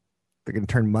 Like, they're going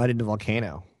to turn mud into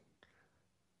volcano.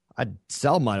 I'd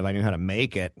sell mud if I knew how to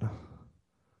make it.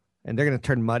 And they're going to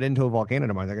turn mud into a volcano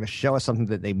tomorrow. They're going to show us something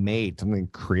that they made, something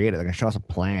creative. They're going to show us a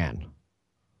plan.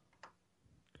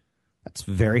 That's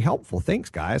very helpful. Thanks,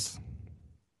 guys.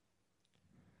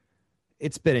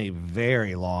 It's been a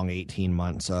very long 18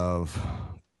 months of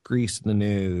Grease in the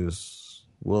news.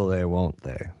 Will they, won't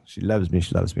they? She loves me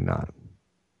not.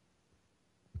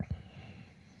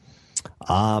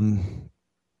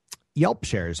 Yelp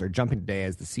shares are jumping today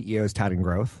as the CEO is touting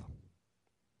growth.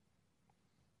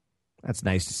 That's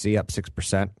nice to see, up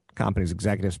 6%. Company's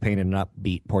executives painted an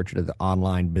upbeat portrait of the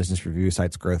online business review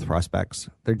site's growth prospects.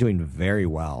 They're doing very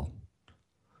well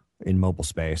in mobile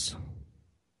space.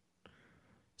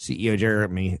 CEO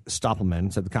Jeremy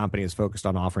Stoppelman said the company is focused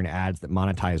on offering ads that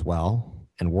monetize well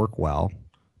and work well,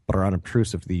 but are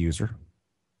unobtrusive to the user.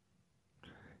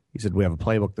 He said, we have a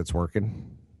playbook that's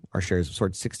working. Our shares have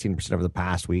soared 16% over the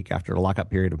past week after a lockup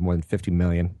period of more than 50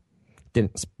 million.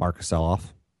 Didn't spark a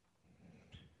sell-off.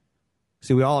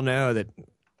 See, we all know that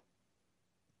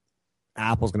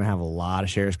Apple's going to have a lot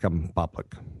of shares come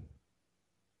public.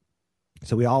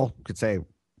 So we all could say,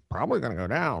 probably going to go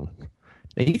down.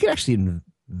 Now, you could actually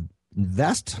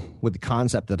invest with the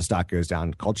concept that a stock goes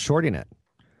down, called shorting it.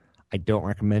 I don't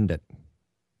recommend it.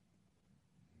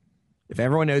 If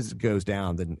everyone knows it goes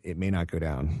down, then it may not go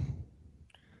down.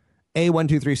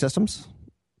 A123 Systems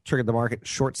triggered the market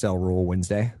short sale rule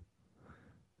Wednesday.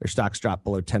 Their stocks dropped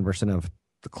below 10% of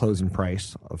the closing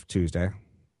price of Tuesday.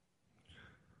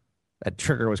 That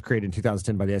trigger was created in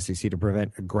 2010 by the SEC to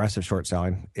prevent aggressive short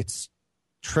selling. It's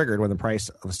triggered when the price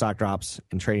of a stock drops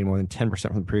and trading more than 10%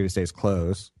 from the previous day's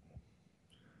close.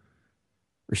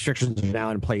 Restrictions are now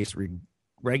in place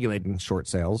regulating short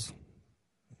sales.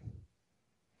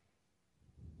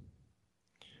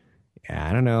 Yeah,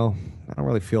 I don't know. I don't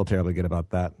really feel terribly good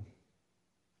about that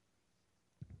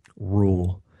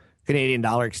rule. Canadian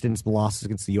dollar extends some losses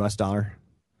against the U.S. dollar.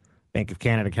 Bank of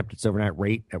Canada kept its overnight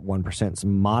rate at 1%.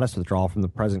 Some modest withdrawal from the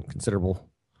present considerable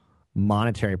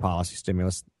monetary policy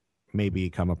stimulus may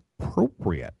become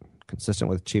appropriate, consistent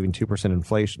with achieving 2%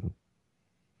 inflation.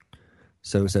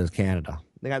 So says Canada.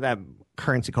 They got that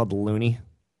currency called the loonie.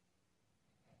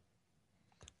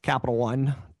 Capital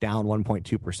One down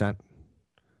 1.2%.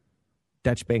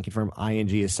 Dutch banking firm ING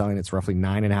is selling its roughly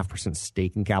 9.5%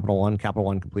 stake in Capital One. Capital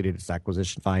One completed its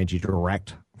acquisition of ING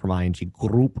Direct from ING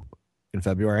Group in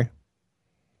February.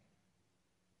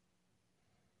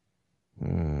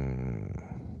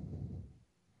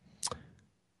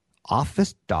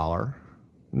 Office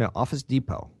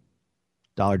Depot.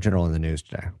 Dollar General in the news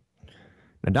today.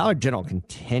 Now, Dollar General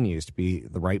continues to be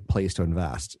the right place to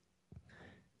invest.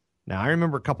 Now, I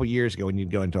remember a couple years ago when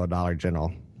you'd go into a Dollar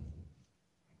General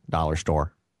dollar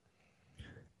store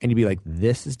and you'd be like,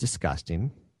 this is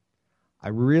disgusting. I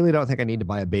really don't think I need to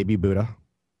buy a baby Buddha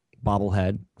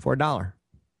bobblehead for $1.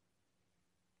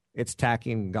 It's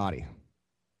tacky and gaudy.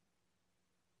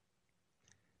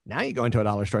 Now you go into a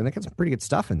dollar store and they got some pretty good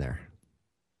stuff in there.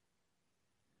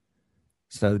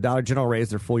 So the Dollar General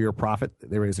raised their full year profit.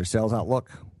 They raised their sales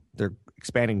outlook. They're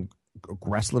expanding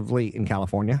aggressively in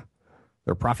California.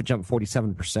 Their profit jumped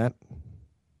 47%.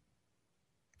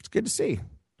 It's good to see.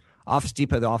 Office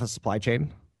Depot, the office supply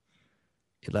chain,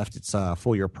 it left its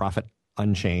full year profit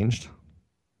unchanged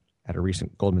at a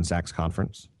recent Goldman Sachs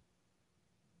conference.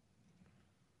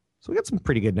 So we got some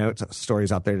pretty good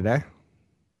stories out there today.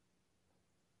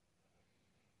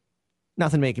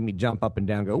 Nothing making me jump up and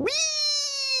down, go, wee!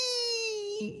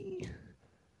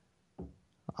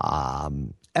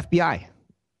 FBI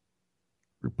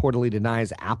reportedly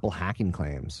denies Apple hacking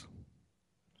claims.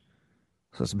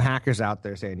 So some hackers out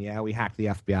there saying, yeah, we hacked the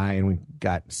FBI and we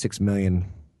got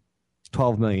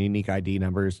 12 million unique ID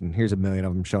numbers, and here's 1 million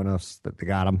of them showing us that they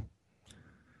got them.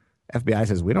 FBI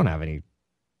says, we don't have any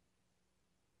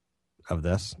of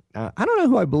this. I don't know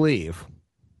who I believe.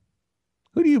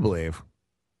 Who do you believe?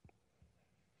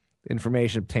 The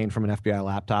information obtained from an FBI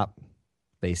laptop,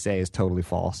 they say, is totally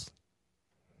false.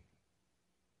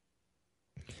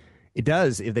 It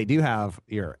does, if they do have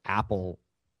your Apple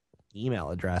email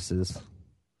addresses,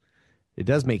 it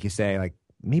does make you say, like,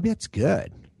 maybe that's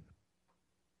good.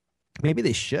 Maybe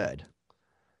they should.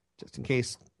 Just in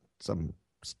case some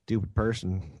stupid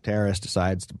person, terrorist,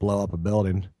 decides to blow up a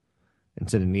building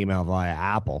and send an email via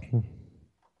Apple.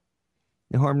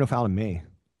 No harm, no foul to me.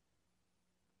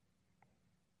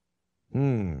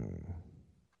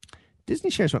 Disney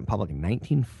shares went public in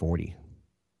 1940.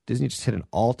 Disney just hit an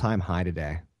all-time high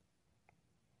today.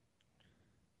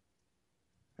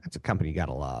 That's a company you got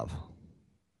to love.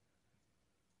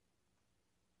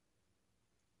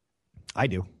 I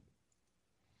do.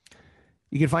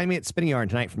 You can find me at Spinning Yarn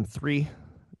tonight from 5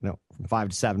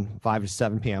 to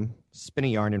 7 p.m.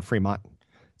 Spinning Yarn in Fremont.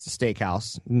 It's a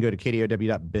steakhouse. You can go to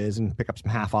kdow.biz and pick up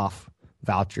some half-off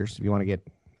vouchers if you want to get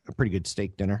a pretty good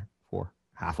steak dinner for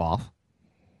half off.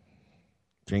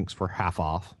 Drinks for half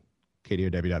off.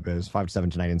 kdow.biz, 5 to 7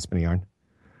 tonight in Spinning Yarn.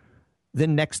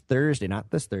 Then next Thursday, not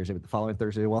this Thursday, but the following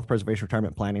Thursday, Wealth Preservation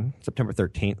Retirement Planning, September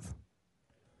 13th.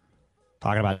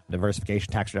 Talking about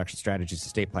diversification, tax reduction strategies,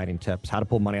 estate planning tips, how to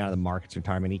pull money out of the markets,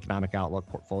 retirement, economic outlook,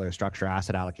 portfolio structure,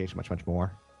 asset allocation, much, much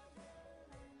more.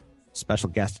 Special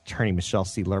guest attorney Michelle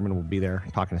C. Lerman will be there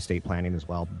talking estate planning as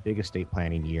well. Big estate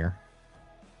planning year.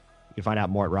 You can find out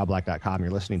more at robblack.com.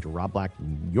 You're listening to Rob Black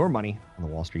and Your Money on the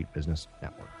Wall Street Business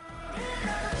Network.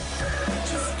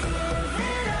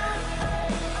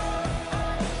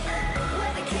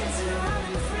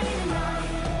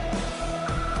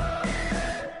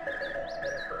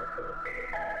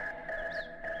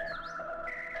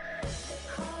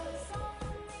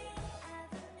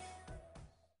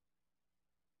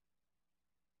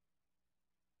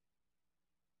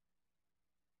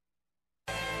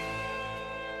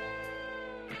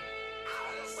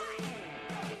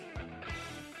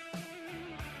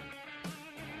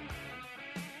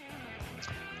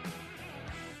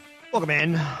 Welcome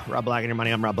in. Rob Black and Your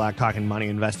Money. I'm Rob Black, talking money,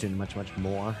 investing, much, much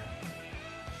more.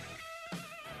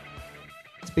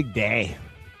 It's a big day.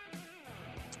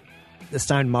 This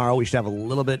time tomorrow, we should have a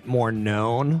little bit more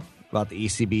known about the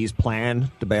ECB's plan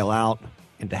to bail out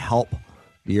and to help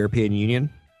the European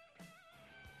Union.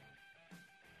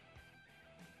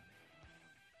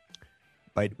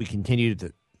 But we continue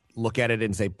to look at it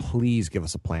and say, please give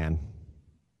us a plan.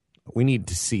 We need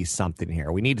to see something here.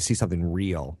 We need to see something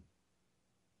real.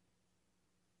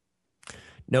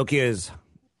 Nokia is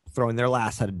throwing their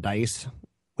last set of dice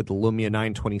with the Lumia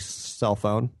 920 cell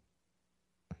phone.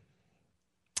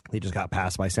 They just got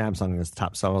passed by Samsung as the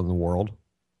top seller in the world.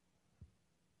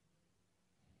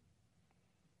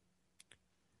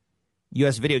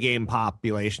 U.S. video game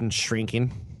population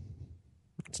shrinking.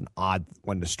 It's an odd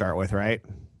one to start with, right?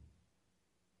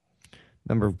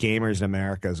 Number of gamers in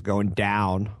America is going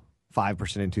down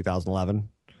 5% in 2011.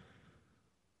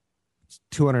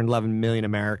 211 million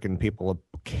American people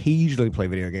occasionally play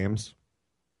video games.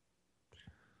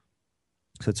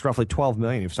 So it's roughly 12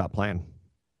 million who've stopped playing.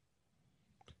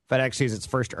 FedEx sees its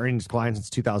first earnings decline since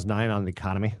 2009 on the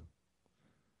economy.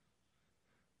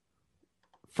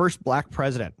 First black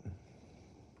president.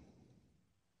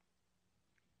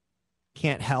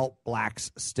 Can't help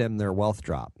blacks stem their wealth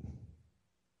drop.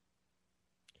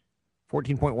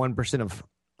 14.1% of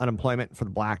unemployment for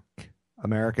the black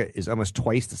America is almost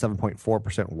twice the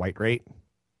 7.4% white rate.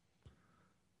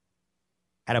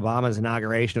 At Obama's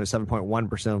inauguration, it was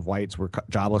 7.1% of whites were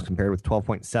jobless compared with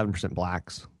 12.7%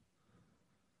 blacks.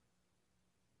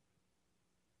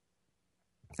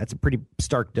 That's a pretty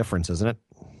stark difference, isn't it?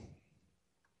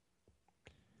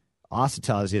 Also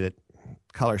tells you that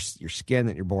color, your skin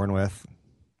that you're born with,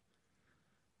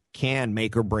 can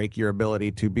make or break your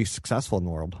ability to be successful in the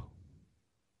world.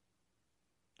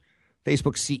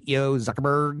 Facebook CEO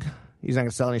Zuckerberg, he's not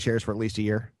going to sell any shares for at least a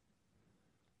year.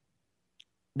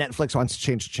 Netflix wants to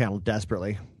change the channel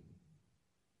desperately.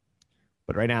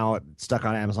 But right now, it's stuck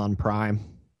on Amazon Prime.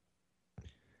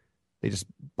 They just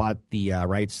bought the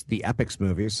rights to the Epix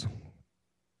movies.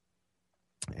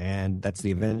 And that's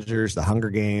the Avengers, the Hunger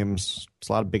Games. It's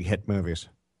a lot of big hit movies.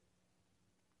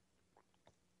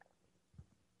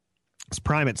 It's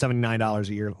Prime at $79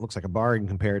 a year. It looks like a bargain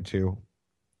compared to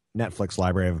Netflix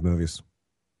library of movies.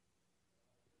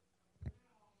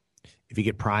 If you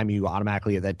get Prime, you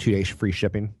automatically get that 2-day free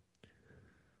shipping.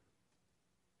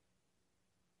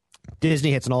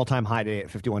 Disney hits an all-time high today at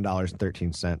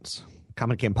 $51.13.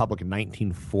 Company came public in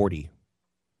 1940. Do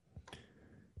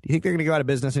you think they're going to go out of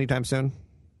business anytime soon?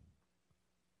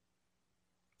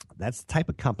 That's the type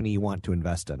of company you want to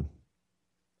invest in.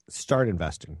 Start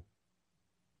investing.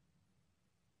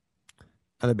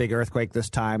 Another big earthquake this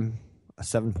time. A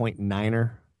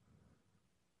 7.9er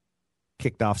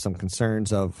kicked off some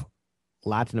concerns of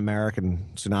Latin American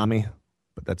tsunami,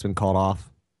 but that's been called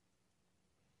off.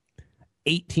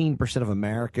 18% of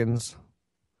Americans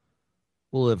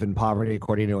will live in poverty,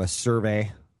 according to a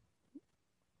survey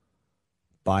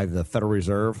by the Federal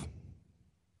Reserve.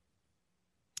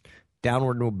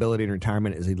 Downward mobility in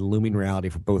retirement is a looming reality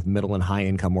for both middle and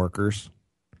high-income workers,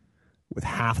 with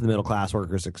half of the middle-class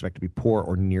workers expect to be poor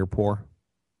or near poor.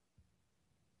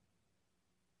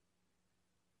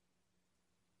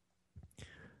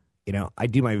 I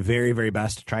do my very, very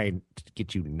best to try and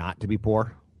get you not to be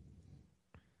poor.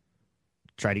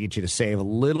 Try to get you to save a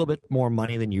little bit more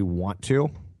money than you want to.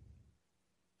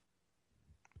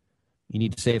 You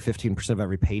need to save 15% of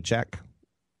every paycheck.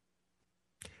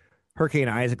 Hurricane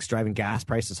Isaac's driving gas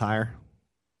prices higher.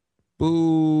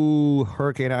 Boo,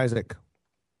 Hurricane Isaac.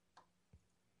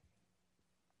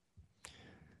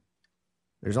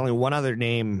 There's only one other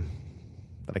name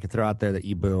that I could throw out there that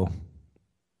you boo.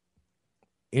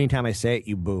 Anytime I say it,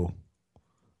 you boo.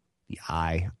 The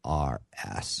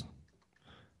IRS.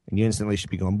 And you instantly should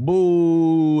be going,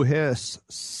 boo, hiss.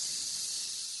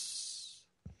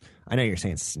 I know you're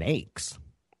saying snakes.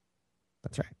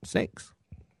 That's right, snakes.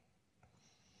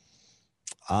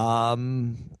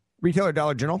 Retailer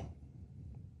Dollar General.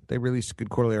 They released good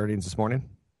quarterly earnings this morning.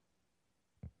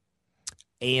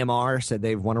 AMR said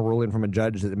they've won a ruling from a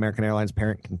judge that American Airlines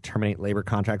parent can terminate labor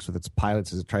contracts with its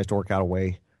pilots as it tries to work out a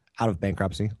way out of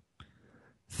bankruptcy.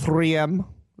 3M,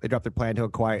 they dropped their plan to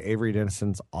acquire Avery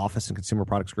Dennison's Office and Consumer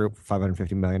Products Group for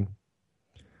 $550 million.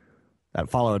 That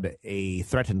followed a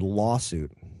threatened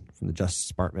lawsuit from the Justice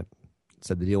Department. It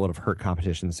said the deal would have hurt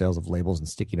competition in sales of labels and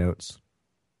sticky notes.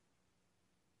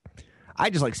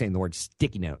 I just like saying the word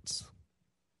sticky notes.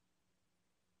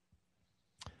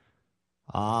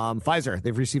 Pfizer,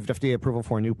 they've received FDA approval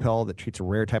for a new pill that treats a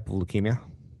rare type of leukemia.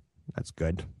 That's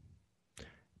good.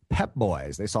 Pep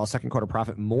Boys, they saw second quarter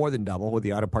profit more than double, with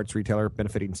the auto parts retailer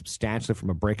benefiting substantially from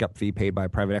a breakup fee paid by a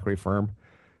private equity firm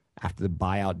after the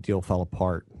buyout deal fell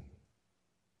apart.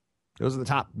 Those are the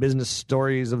top business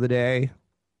stories of the day.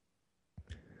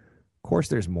 Of course,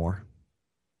 there's more.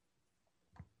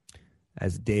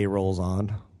 As the day rolls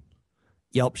on,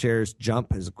 Yelp shares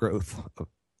jump as growth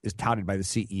is touted by the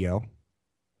CEO.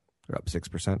 They're up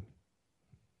 6%.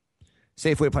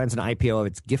 Safeway plans an IPO of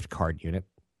its gift card unit.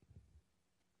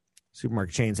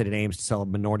 Supermarket chain said it aims to sell a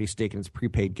minority stake in its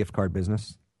prepaid gift card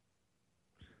business.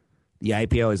 The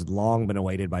IPO has long been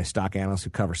awaited by stock analysts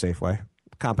who cover Safeway.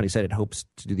 The company said it hopes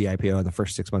to do the IPO in the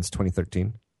first 6 months of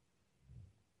 2013.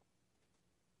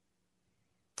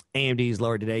 AMD is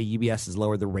lower today. UBS has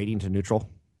lowered the rating to neutral.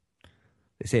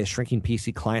 They say a shrinking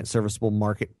PC client serviceable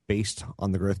market based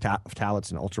on the growth of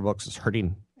tablets and ultrabooks is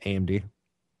hurting AMD,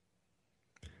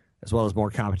 as well as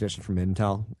more competition from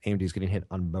Intel. AMD is getting hit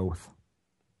on both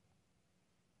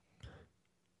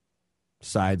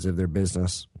sides of their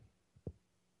business.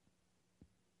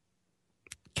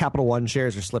 Capital One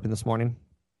shares are slipping this morning.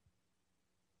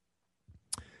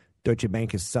 Deutsche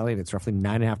Bank is selling its roughly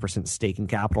 9.5% stake in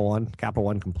Capital One. Capital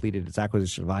One completed its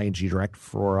acquisition of ING Direct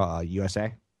for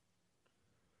USA.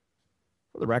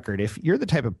 For the record, if you're the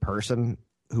type of person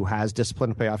who has discipline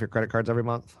to pay off your credit cards every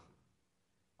month,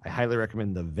 I highly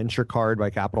recommend the Venture Card by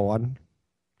Capital One.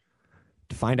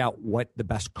 To find out what the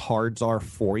best cards are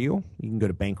for you, you can go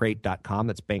to bankrate.com.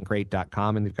 That's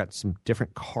bankrate.com, and they've got some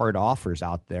different card offers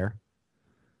out there.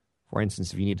 For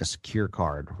instance, if you need a secure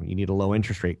card, you need a low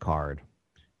interest rate card,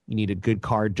 you need a good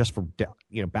card just for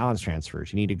balance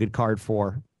transfers, you need a good card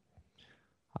for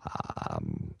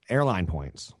airline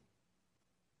points.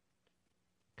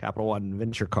 Capital One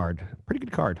Venture Card, pretty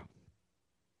good card.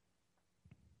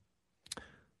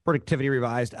 Productivity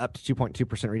revised up to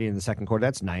 2.2% reading in the second quarter.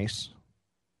 That's nice.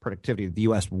 Productivity of the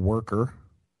U.S. worker,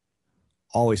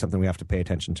 always something we have to pay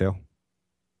attention to.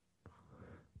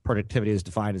 Productivity is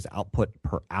defined as output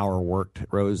per hour worked. It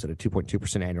rose at a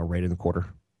 2.2% annual rate in the quarter.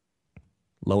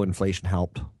 Low inflation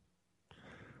helped.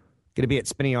 Going to be at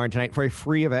Spinning Yarn tonight for a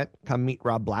free event. Come meet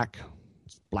Rob Black.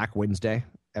 It's Black Wednesday,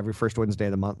 every first Wednesday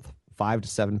of the month, 5 to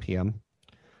 7 p.m.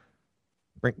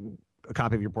 Bring a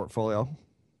copy of your portfolio.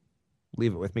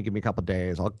 Leave it with me. Give me a couple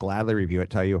days. I'll gladly review it,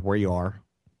 tell you where you are.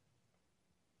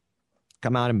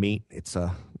 Come out and meet. It's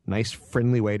a nice,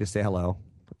 friendly way to say hello.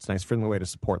 It's a nice, friendly way to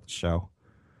support the show.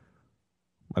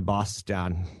 My boss is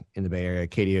down in the Bay Area,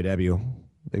 KDOW.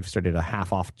 They've started a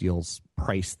half-off deals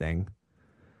price thing.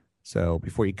 So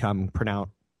before you come, print out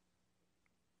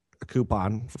a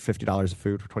coupon for $50 of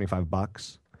food for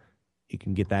 $25. You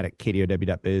can get that at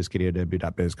kdow.biz,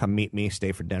 kdow.biz. Come meet me,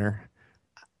 stay for dinner.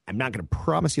 I'm not going to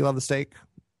promise you love the steak,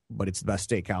 but it's the best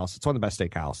steakhouse. It's one of the best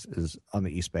steakhouses on the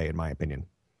East Bay, in my opinion.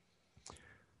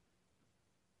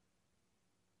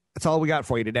 That's all we got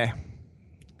for you today.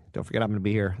 Don't forget, I'm going to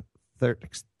be here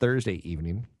next Thursday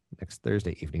evening.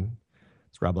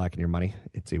 It's Rob Black and Your Money.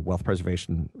 It's a wealth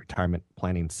preservation retirement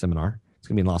planning seminar. It's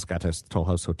going to be in Los Gatos, the Toll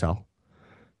House Hotel.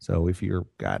 So if you've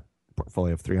got a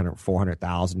portfolio of $300,000,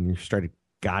 $400,000,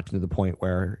 gotten to the point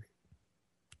where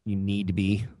you need to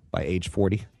be by age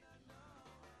 40,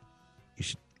 you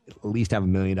should at least have $1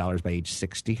 million by age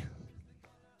 60. So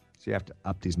you have to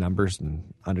up these numbers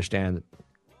and understand that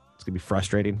it's going to be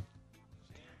frustrating.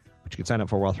 But you can sign up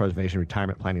for a wealth preservation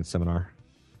retirement planning seminar,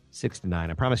 6 to 9.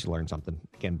 I promise you'll learn something.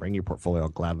 Again, bring your portfolio. I'll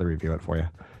gladly review it for you.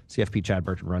 CFP Chad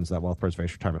Burton runs that wealth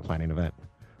preservation retirement planning event.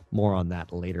 More on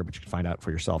that later, but you can find out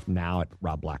for yourself now at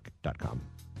robblack.com.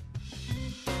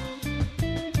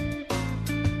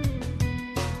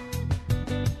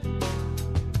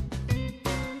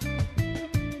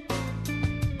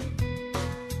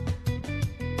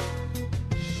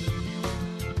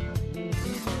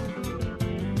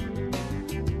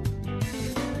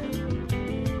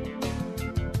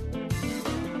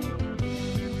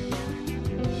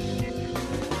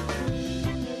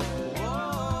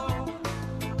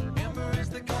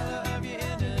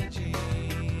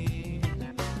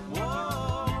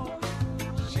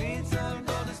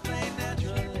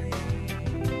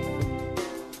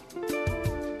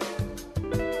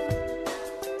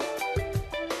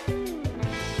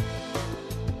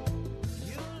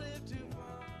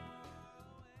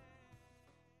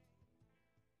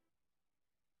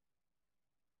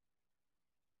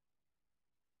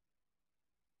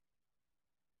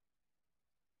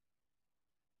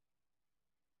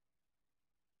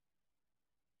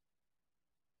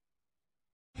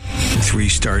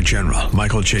 Three-star General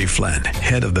Michael J. Flynn,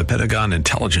 head of the Pentagon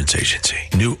Intelligence Agency,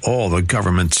 knew all the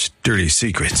government's dirty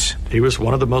secrets. He was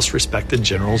one of the most respected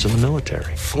generals in the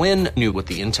military. Flynn knew what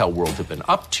the intel world had been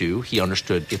up to. He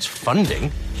understood its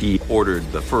funding. He ordered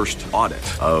the first audit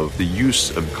of the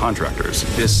use of contractors.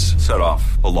 This set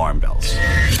off alarm bells.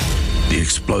 The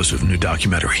explosive new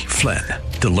documentary, Flynn,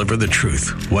 Deliver the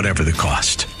Truth, Whatever the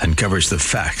Cost, uncovers the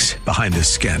facts behind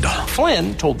this scandal.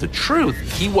 Flynn told the truth.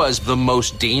 He was the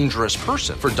most dangerous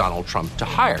person for Donald Trump to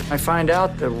hire. I find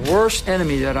out the worst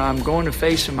enemy that I'm going to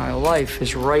face in my life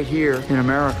is right here in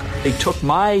America. They took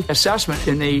my assessment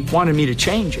and they wanted me to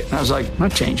change it. And I was like, I'm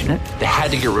not changing it. They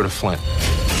had to get rid of Flynn.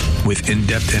 With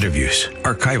in-depth interviews,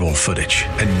 archival footage,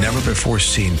 and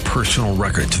never-before-seen personal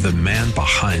records of the man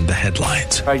behind the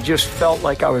headlines. I just felt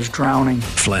like I was drowning.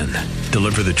 Flynn,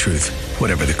 Deliver the Truth,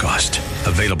 Whatever the Cost.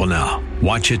 Available now.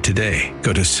 Watch it today.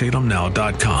 Go to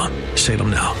salemnow.com.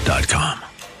 salemnow.com.